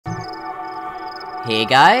Hey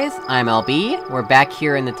guys, I'm LB, we're back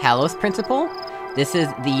here in the Talos Principle. This is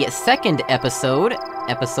the second episode,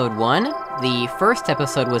 episode 1. The first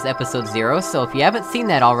episode was episode 0, so if you haven't seen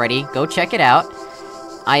that already, go check it out.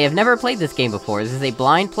 I have never played this game before, this is a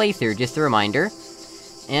blind playthrough, just a reminder.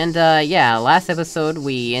 And, yeah, last episode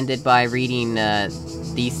we ended by reading,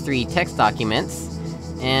 these 3 text documents.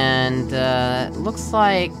 And, looks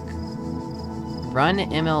like... Run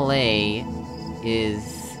MLA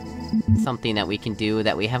is something that we can do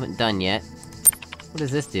that we haven't done yet. What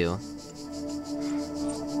does this do?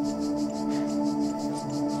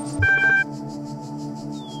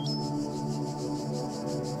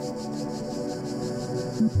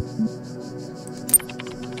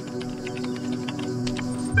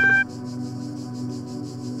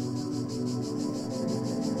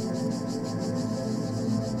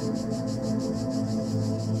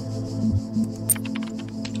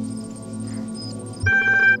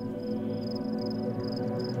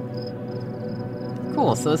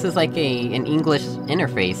 Cool, so this is like an English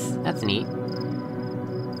interface. That's neat.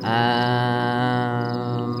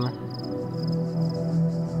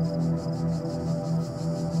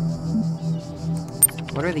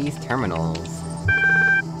 What are these terminals?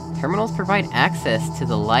 Terminals provide access to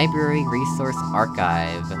the Library Resource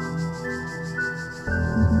Archive.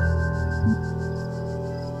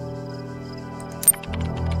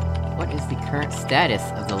 What is the current status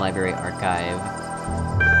of the Library Archive?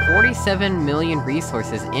 47 million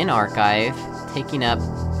resources in archive, taking up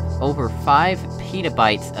over 5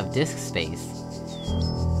 petabytes of disk space.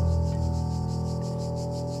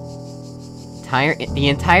 The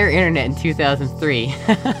entire internet in 2003.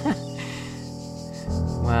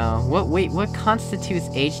 Wow, what constitutes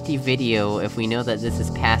HD video if we know that this is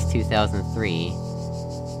past 2003?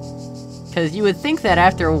 Cause you would think that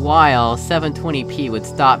after a while, 720p would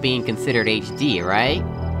stop being considered HD, right?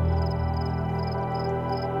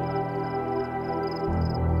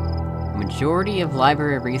 Majority of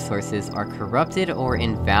library resources are corrupted or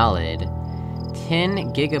invalid.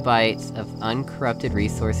 10 gigabytes of uncorrupted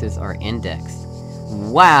resources are indexed.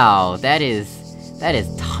 Wow, that is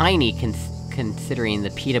tiny considering the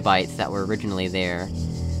petabytes that were originally there.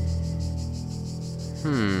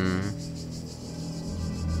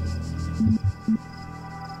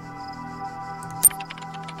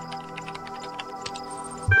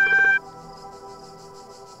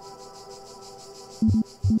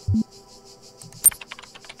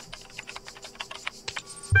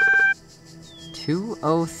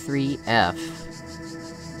 203F.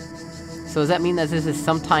 So does that mean that this is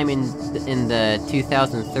sometime in the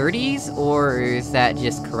 2030s, or is that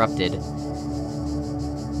just corrupted?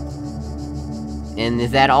 And is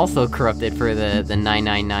that also corrupted for the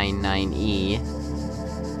 9999E?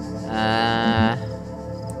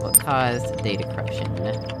 What caused data corruption?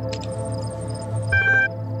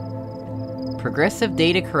 Progressive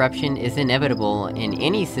data corruption is inevitable in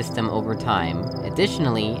any system over time.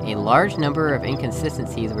 Additionally, a large number of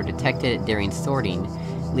inconsistencies were detected during sorting,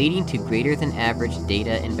 leading to greater than average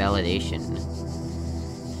data invalidation.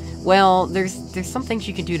 Well, there's some things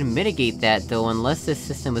you can do to mitigate that, though, unless this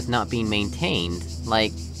system is not being maintained.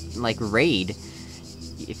 Like RAID.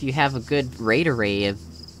 If you have a good RAID array of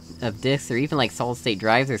disks, or even like solid-state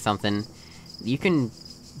drives or something, you can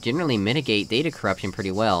generally mitigate data corruption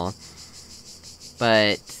pretty well.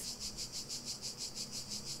 But...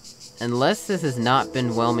 unless this has not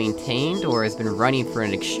been well maintained, or has been running for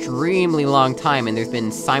an extremely long time, and there's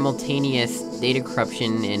been simultaneous data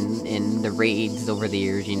corruption in the raids over the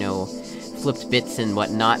years, you know, flipped bits and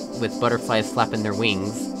whatnot, with butterflies flapping their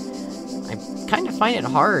wings. I kinda find it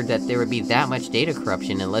hard that there would be that much data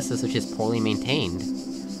corruption, unless this was just poorly maintained.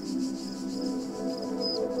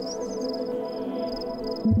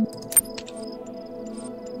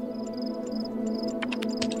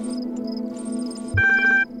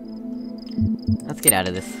 Let's get out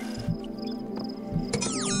of this.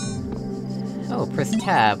 Oh, press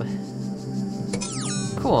tab.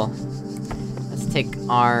 Cool. Let's take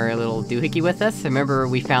our little doohickey with us. Remember,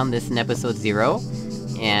 we found this in episode 0,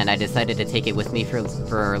 and I decided to take it with me for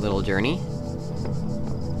our little journey.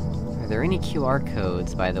 Are there any QR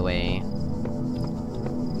codes, by the way?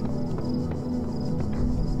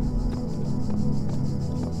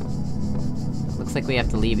 Looks like we have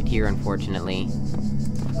to leave it here, unfortunately.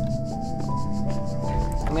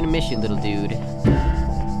 I'm gonna miss you, little dude.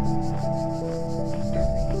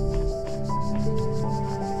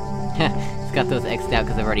 It's got those X'd out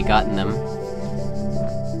because I've already gotten them.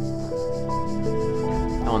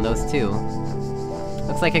 Oh, and those too.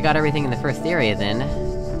 Looks like I got everything in the first area, then.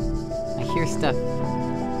 I hear stuff...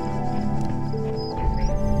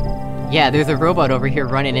 Yeah, there's a robot over here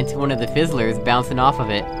running into one of the fizzlers, bouncing off of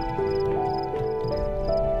it.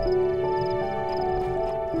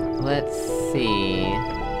 Let's see...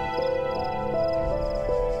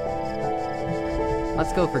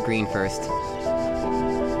 Let's go for green first.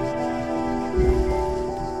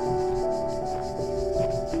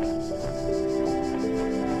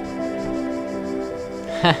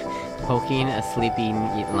 Poking a sleeping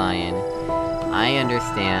lion. I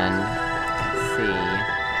understand. Let's see...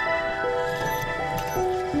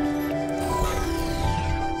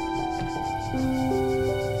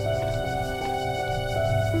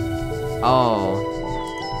 Oh.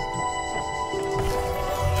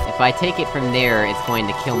 If I take it from there, it's going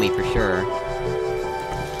to kill me for sure.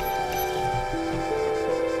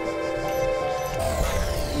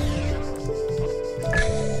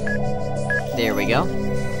 There we go.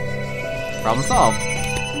 Problem solved.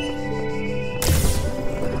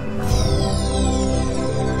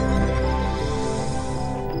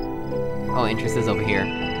 Oh, interest is over here.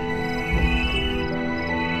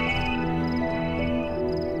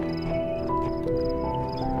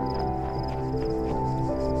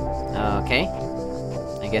 Okay.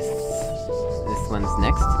 I guess... this one's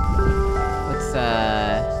next. Let's,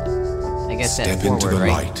 I guess that's forward, Step into the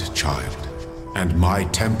right? light, child, and my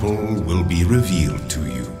temple will be revealed to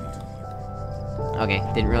you. Okay,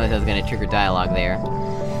 didn't realize I was gonna trigger dialogue there.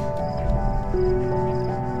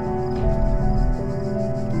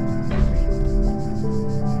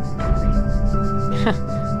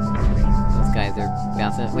 Those guys are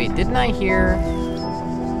bouncing- wait, didn't I hear...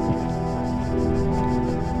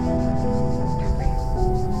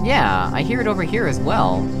 Yeah, I hear it over here as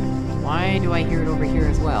well. Why do I hear it over here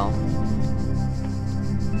as well?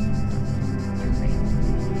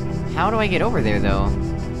 How do I get over there, though?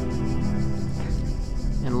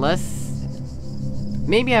 Unless...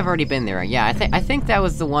 maybe I've already been there. Yeah, I think that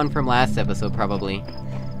was the one from last episode, probably.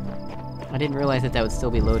 I didn't realize that that would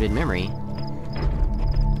still be loaded memory.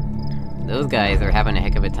 Those guys are having a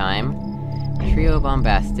heck of a time. Trio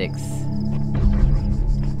Bombastics.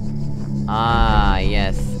 Ah,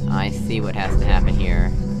 yes. I see what has to happen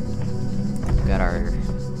here. We've got our...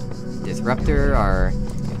 Disruptor, our...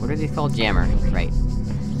 what are these called? Jammer, right.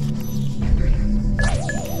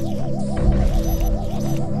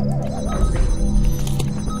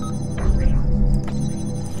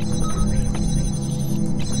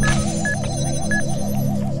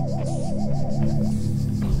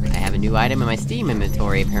 I have a new item in my Steam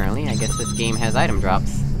inventory, apparently. I guess this game has item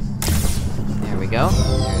drops. There we go.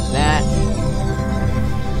 There's that.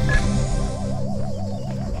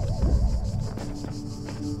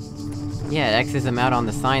 Yeah, it X's them out on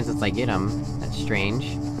the signs once I get them. That's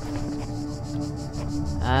strange.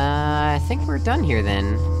 I think we're done here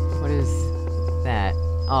then. What is... that?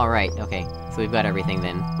 Oh, right, okay. So we've got everything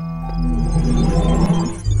then.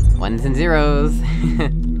 Ones and zeros!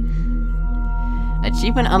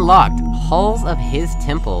 Achievement unlocked! Halls of his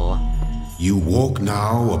temple. You walk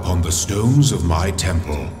now upon the stones of my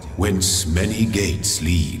temple, whence many gates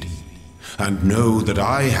lead. And know that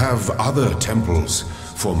I have other temples,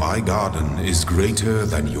 for my garden is greater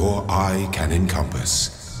than your eye can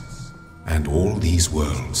encompass. And all these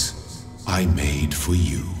worlds I made for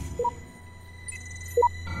you.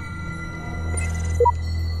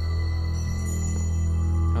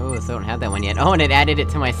 Oh, so I don't have that one yet. Oh, and it added it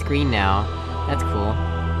to my screen now. That's cool.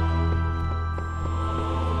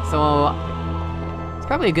 So... it's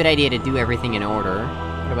probably a good idea to do everything in order.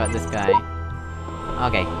 What about this guy?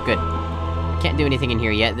 Okay, good. Can't do anything in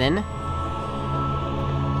here yet, then.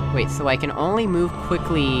 Wait, so I can only move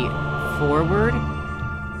quickly... forward?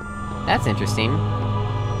 That's interesting.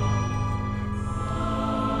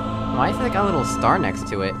 Why is there like a little star next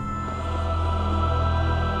to it?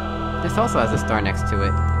 This also has a star next to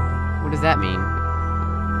it. What does that mean?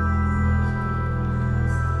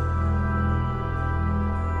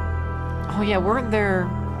 Oh yeah, weren't there...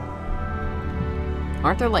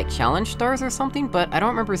 aren't there like challenge stars or something? But I don't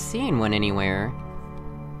remember seeing one anywhere.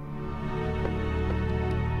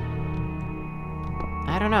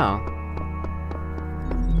 I don't know.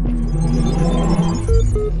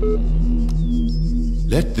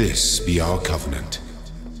 Let this be our covenant.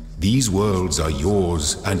 These worlds are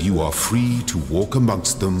yours, and you are free to walk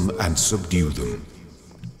amongst them and subdue them.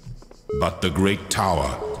 But the great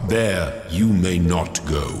tower, there you may not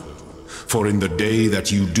go. For in the day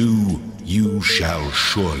that you do, you shall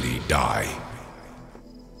surely die.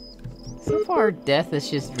 So far, death has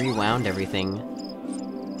just rewound everything.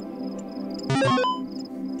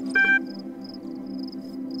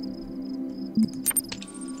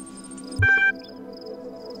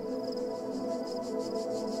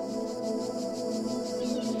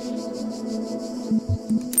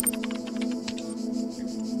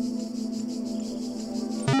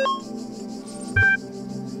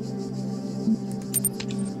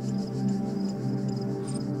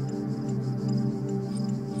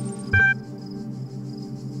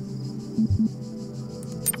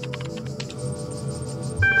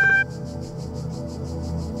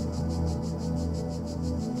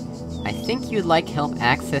 I think you'd like help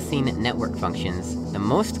accessing network functions. The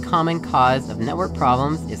most common cause of network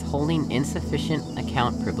problems is holding insufficient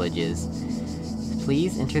account privileges.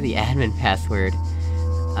 Please enter the admin password.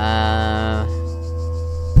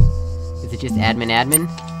 Is it just admin?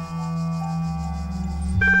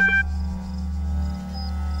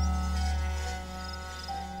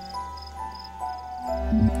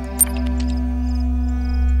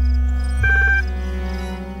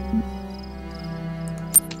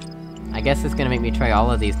 I guess it's gonna make me try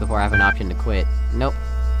all of these before I have an option to quit. Nope.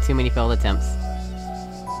 Too many failed attempts.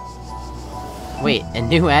 Wait, a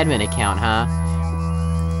new admin account, huh?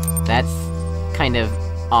 That's... kind of...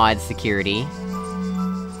 odd security.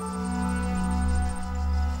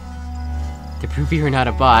 To prove you're not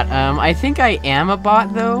a bot. I think I am a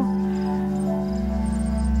bot, though?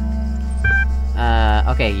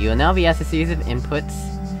 Okay, you will now be asked a series of inputs.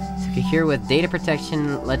 To adhere with data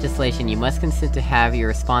protection legislation, you must consent to have your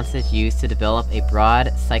responses used to develop a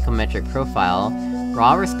broad psychometric profile.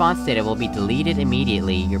 Raw response data will be deleted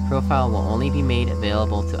immediately. Your profile will only be made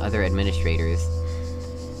available to other administrators.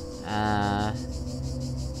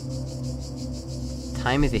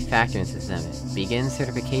 Time is a factor in system. Begin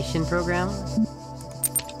certification program?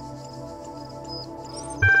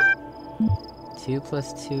 2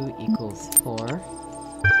 + 2 = 4.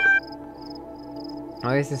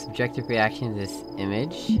 What is the subjective reaction to this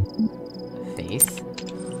image? Face.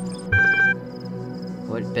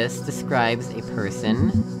 What best describes a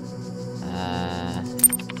person?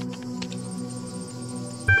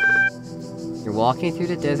 You're walking through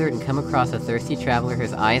the desert and come across a thirsty traveler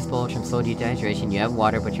whose eyes bulge from slow dehydration. You have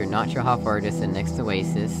water, but you're not sure how far it is to the next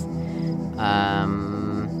oasis.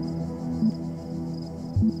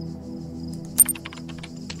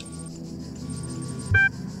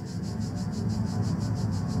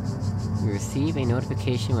 You receive a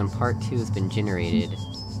notification when part 2 has been generated.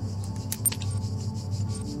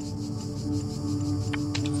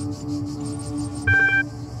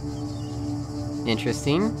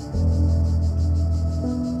 Interesting.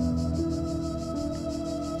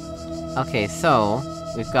 Okay, so...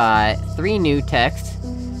 we've got 3 new text.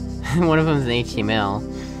 One of them's in HTML.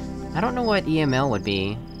 I don't know what EML would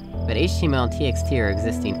be, but HTML and TXT are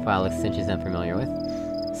existing file extensions I'm familiar with.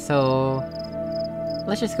 So...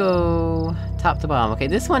 let's just go... top to bottom. Okay,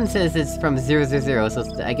 this one says it's from 000, so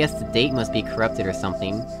I guess the date must be corrupted or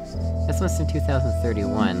something. This one's from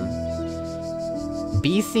 2031.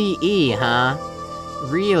 BCE, huh?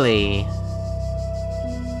 Really?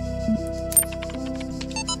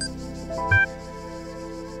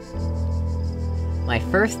 My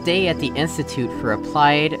first day at the Institute for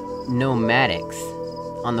Applied Nomadics.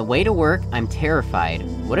 On the way to work, I'm terrified.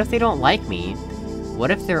 What if they don't like me? What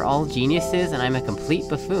if they're all geniuses and I'm a complete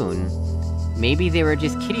buffoon? Maybe they were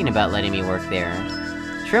just kidding about letting me work there.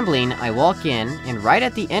 Trembling, I walk in, and right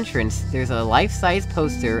at the entrance, there's a life-size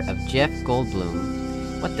poster of Jeff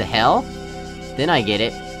Goldblum. What the hell? Then I get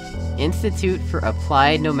it. Institute for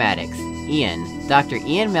Applied Nomadics. Ian. Dr.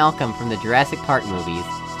 Ian Malcolm from the Jurassic Park movies.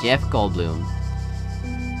 Jeff Goldblum.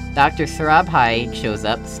 Dr. Sarabhai shows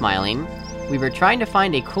up, smiling. We were trying to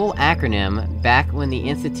find a cool acronym back when the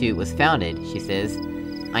Institute was founded, she says.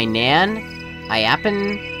 INAN,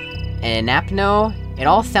 IAPN, ANAPNO, it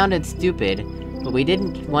all sounded stupid, but we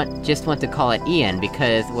didn't just want to call it Ian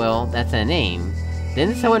because, well, that's a name.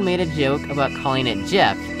 Then someone made a joke about calling it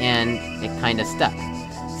Jeff, and it kinda stuck.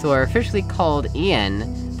 So we're officially called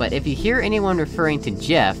Ian, but if you hear anyone referring to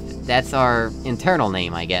Jeff, that's our internal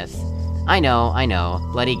name, I guess. I know,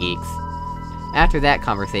 bloody geeks. After that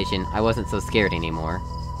conversation, I wasn't so scared anymore.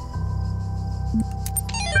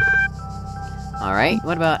 Alright,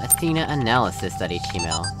 what about Athena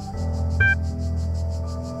analysis.html?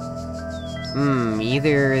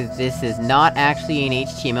 Either this is not actually an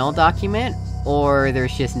HTML document, or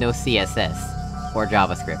there's just no CSS, or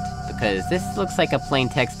JavaScript, because this looks like a plain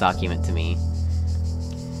text document to me.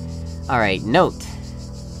 Alright, note.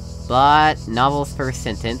 But novel's first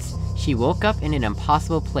sentence, she woke up in an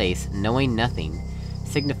impossible place, knowing nothing,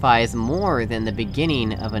 signifies more than the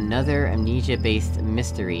beginning of another amnesia-based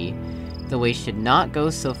mystery, though we should not go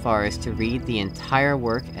so far as to read the entire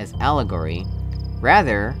work as allegory.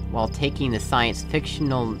 Rather, while taking the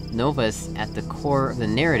science-fictional novus at the core of the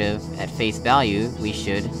narrative at face value, we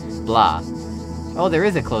should... blah. Oh, there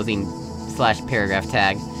is a closing / paragraph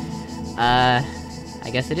tag. I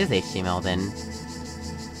guess it is HTML then.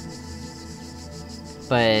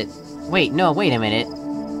 But... wait a minute.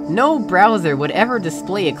 No browser would ever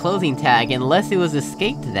display a closing tag unless it was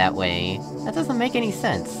escaped that way. That doesn't make any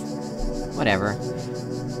sense. Whatever.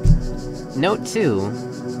 Note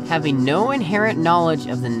 2. Having no inherent knowledge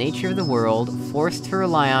of the nature of the world, forced to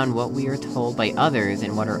rely on what we are told by others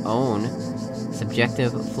and what our own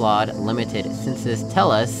subjective, flawed, limited senses tell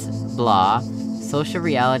us, blah, social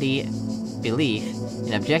reality, belief,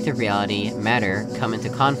 and objective reality, matter, come into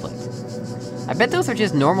conflict. I bet those are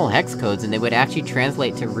just normal hex codes and they would actually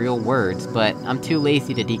translate to real words, but I'm too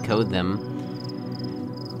lazy to decode them.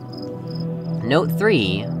 Note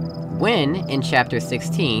 3. When, in Chapter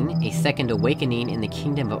 16, A Second Awakening in the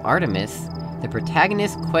Kingdom of Artemis, the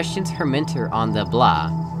protagonist questions her mentor on the blah.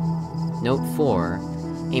 Note 4.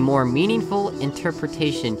 A more meaningful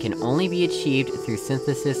interpretation can only be achieved through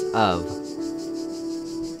synthesis of.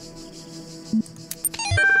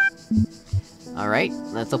 Alright,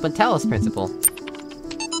 let's open Talos Principle.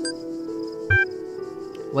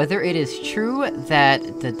 Whether it is true that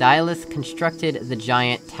Daedalus constructed the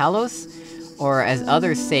giant Talos, or as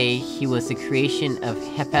others say, he was the creation of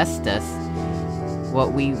Hephaestus,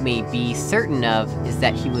 what we may be certain of is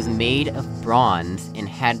that he was made of bronze, and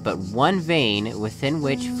had but one vein within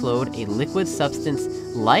which flowed a liquid substance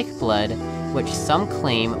like blood, which some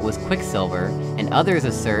claim was quicksilver, and others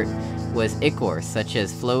assert was ichor, such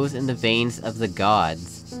as flows in the veins of the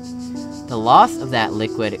gods. The loss of that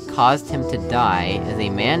liquid caused him to die, as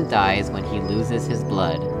a man dies when he loses his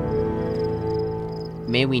blood.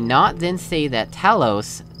 May we not then say that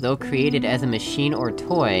Talos, though created as a machine or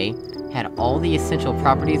toy, had all the essential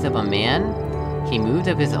properties of a man? He moved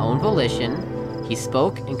of his own volition, he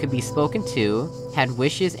spoke and could be spoken to, had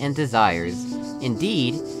wishes and desires.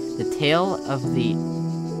 Indeed, in the tale of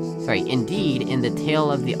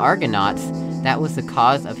the Argonauts, that was the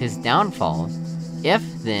cause of his downfall. If,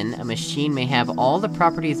 then, a machine may have all the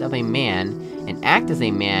properties of a man, and act as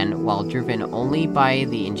a man while driven only by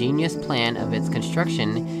the ingenious plan of its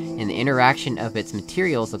construction and the interaction of its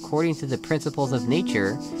materials according to the principles of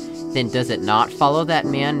nature, then does it not follow that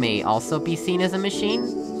man may also be seen as a machine?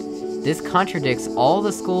 This contradicts all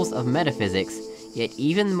the schools of metaphysics, yet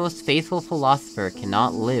even the most faithful philosopher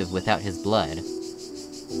cannot live without his blood.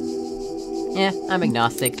 I'm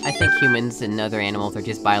agnostic. I think humans and other animals are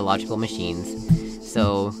just biological machines.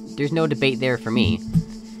 So, there's no debate there for me.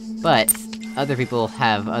 But, other people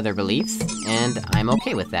have other beliefs, and I'm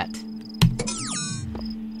okay with that.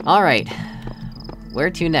 Alright. Where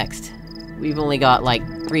to next? We've only got, like,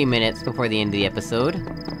 3 minutes before the end of the episode.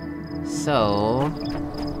 So...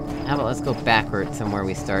 how about let's go backwards from where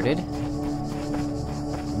we started?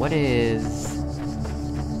 What is...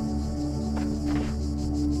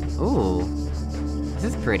 ooh.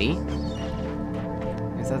 This is pretty.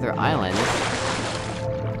 There's other islands.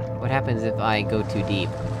 What happens if I go too deep?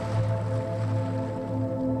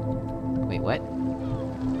 Wait, what?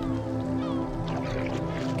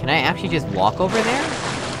 Can I actually just walk over there?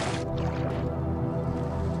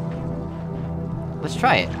 Let's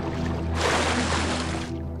try it.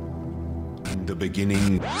 In the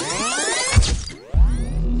beginning...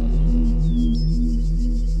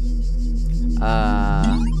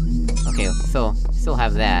 okay, so, still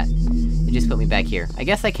have that. It just put me back here. I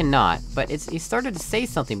guess I cannot, but it started to say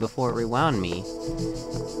something before it rewound me.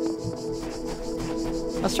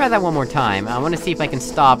 Let's try that one more time. I wanna see if I can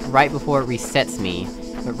stop right before it resets me,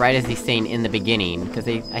 but right as he's saying in the beginning, because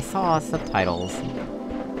I saw subtitles.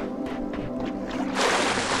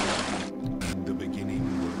 In the beginning...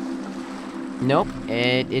 Nope,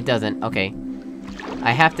 it doesn't. Okay.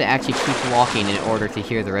 I have to actually keep walking in order to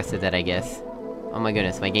hear the rest of that, I guess. Oh my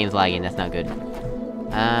goodness, my game's lagging, that's not good.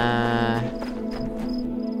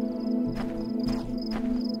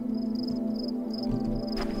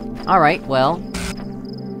 Alright, well...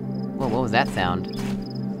 whoa, what was that sound?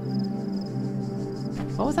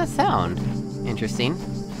 What was that sound? Interesting.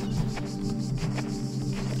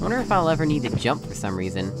 I wonder if I'll ever need to jump for some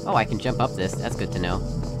reason. Oh, I can jump up this, that's good to know.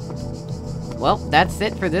 Well, that's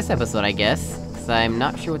it for this episode, I guess. Cause I'm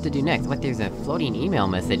not sure what to do next. What, there's a floating email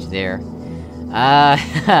message there.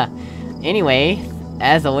 Anyway,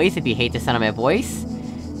 as always, if you hate the sound of my voice,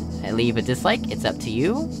 leave a dislike, it's up to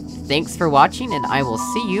you. Thanks for watching, and I will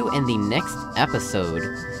see you in the next episode.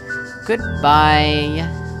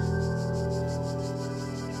 Goodbye!